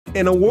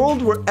In a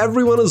world where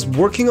everyone is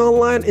working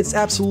online, it's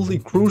absolutely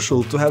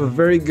crucial to have a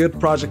very good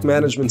project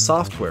management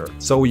software,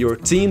 so your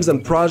teams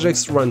and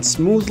projects run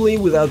smoothly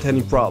without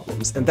any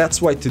problems. And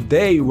that's why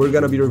today we're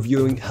gonna be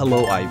reviewing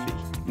helloivy.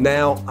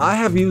 Now, I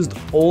have used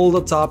all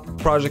the top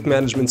project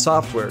management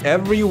software.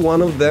 Every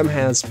one of them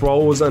has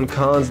pros and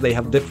cons. They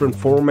have different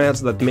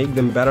formats that make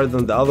them better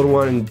than the other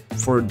one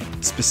for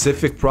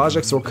specific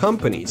projects or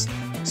companies.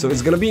 So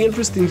it's gonna be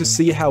interesting to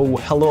see how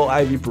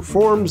helloivy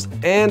performs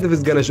and if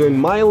it's gonna join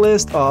my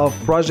list of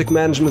project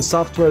management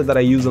software that I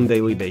use on a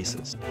daily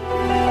basis.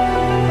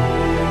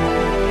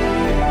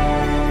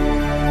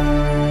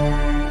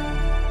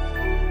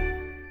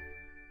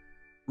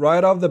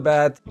 Right off the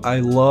bat, I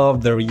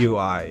love their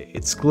UI.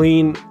 It's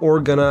clean,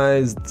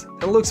 organized,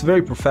 and looks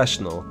very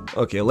professional.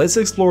 Okay, let's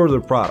explore the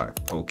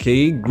product.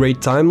 Okay, great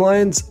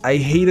timelines. I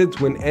hate it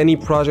when any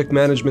project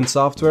management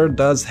software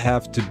does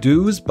have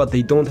to-dos, but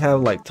they don't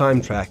have like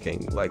time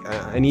tracking. Like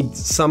I need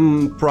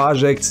some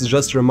projects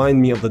just remind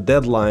me of the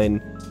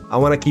deadline. I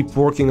want to keep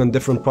working on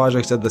different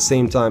projects at the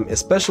same time,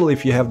 especially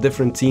if you have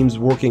different teams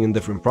working in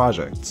different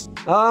projects.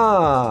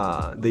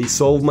 Ah, they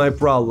solved my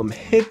problem.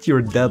 Hit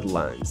your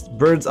deadlines.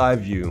 Bird's eye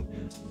view.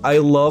 I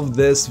love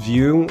this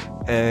view,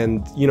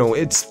 and you know,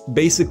 it's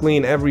basically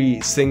in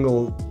every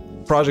single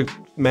project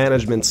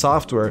management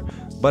software,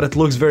 but it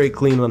looks very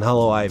clean on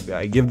helloivy.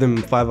 I give them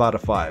 5 out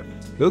of 5.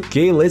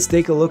 Okay, let's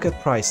take a look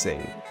at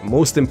pricing. The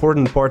most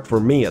important part for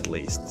me, at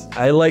least.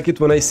 I like it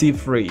when I see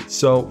free.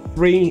 So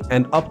free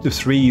and up to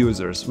 3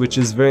 users, which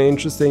is very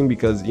interesting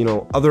because, you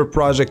know, other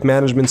project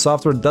management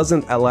software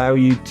doesn't allow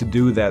you to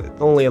do that. It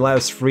only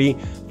allows free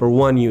for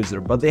 1 user,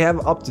 but they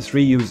have up to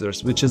 3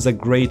 users, which is a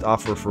great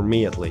offer for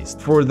me, at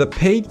least. For the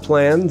paid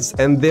plans,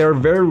 and they're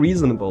very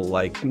reasonable,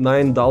 like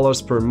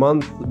 $9 per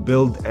month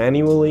billed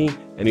annually,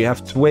 and you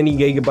have 20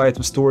 gigabytes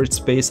of storage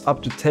space,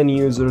 up to 10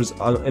 users,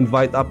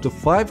 invite up to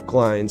 5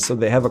 clients, so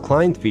they have a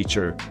client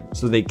feature,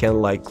 so they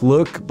can like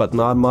look but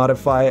not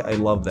modify. I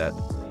love that.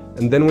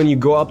 And then when you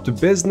go up to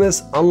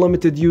business,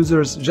 unlimited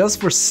users, just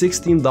for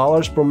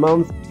 $16 per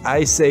month,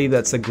 I say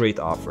that's a great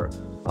offer.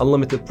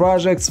 Unlimited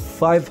projects,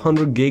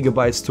 500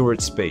 gigabyte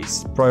storage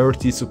space,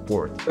 priority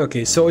support.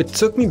 Okay, so it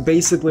took me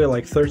basically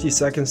like 30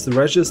 seconds to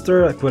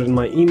register. I put in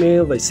my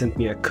email, they sent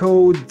me a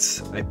code,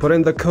 I put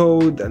in the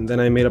code, and then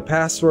I made a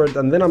password,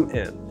 and then I'm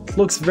in. It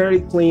looks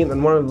very clean,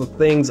 and one of the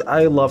things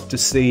I love to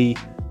see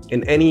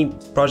in any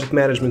project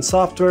management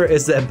software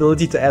is the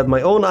ability to add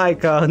my own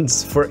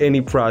icons for any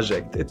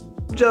project. It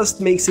just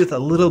makes it a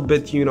little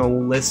bit, you know,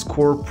 less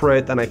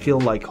corporate, and I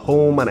feel like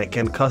home, and I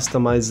can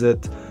customize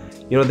it.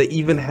 You know, they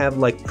even have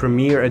like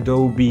Premiere,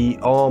 Adobe.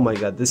 Oh my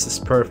god, this is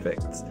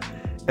perfect.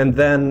 And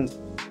then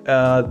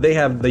they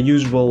have the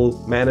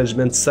usual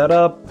management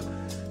setup,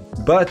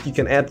 but you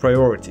can add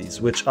priorities,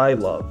 which I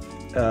love.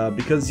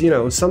 Because, you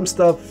know, some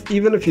stuff,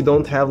 even if you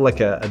don't have like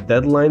a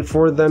deadline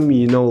for them,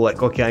 you know,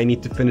 like, okay, I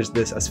need to finish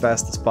this as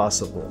fast as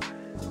possible.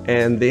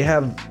 And they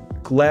have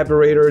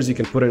collaborators, you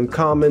can put in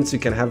comments, you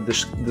can have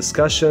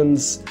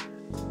discussions.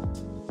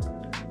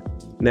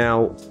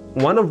 Now,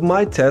 one of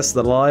my tests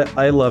that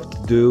I love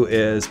to do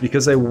is,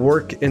 because I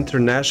work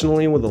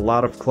internationally with a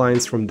lot of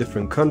clients from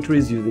different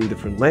countries using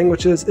different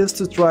languages, is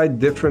to try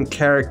different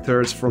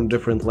characters from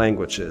different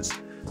languages.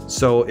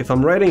 So if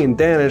I'm writing in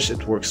Danish,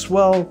 it works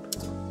well,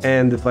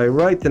 and if I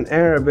write in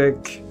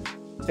Arabic,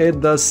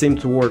 it does seem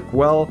to work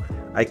well.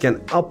 I can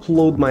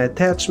upload my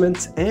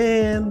attachments,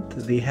 and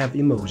they have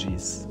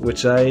emojis,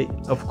 which I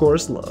of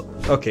course love.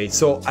 Okay,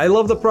 so I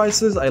love the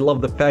prices. I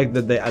love the fact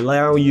that they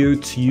allow you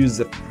to use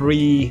the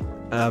free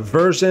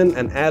version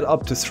and add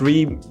up to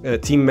 3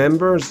 team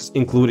members,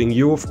 including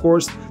you, of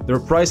course. Their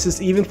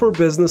prices, even for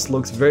business,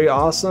 looks very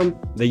awesome.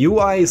 The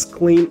UI is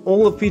clean.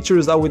 All the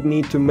features I would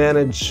need to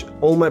manage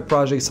all my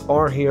projects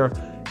are here.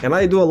 And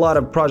I do a lot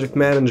of project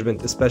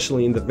management,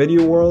 especially in the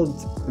video world.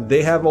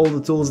 They have all the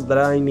tools that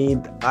I need.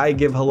 I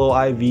give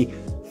helloivy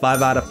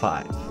 5 out of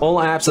 5. All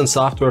apps and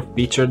software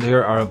featured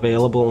here are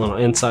available on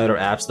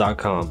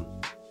InsiderApps.com.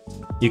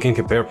 You can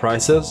compare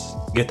prices,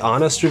 get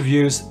honest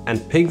reviews,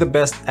 and pick the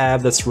best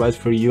app that's right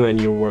for you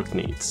and your work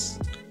needs.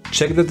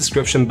 Check the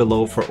description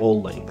below for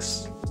all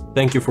links.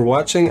 Thank you for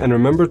watching, and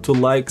remember to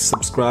like,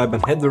 subscribe,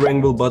 and hit the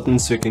ring bell button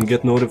so you can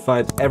get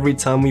notified every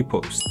time we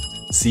post.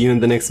 See you in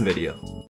the next video.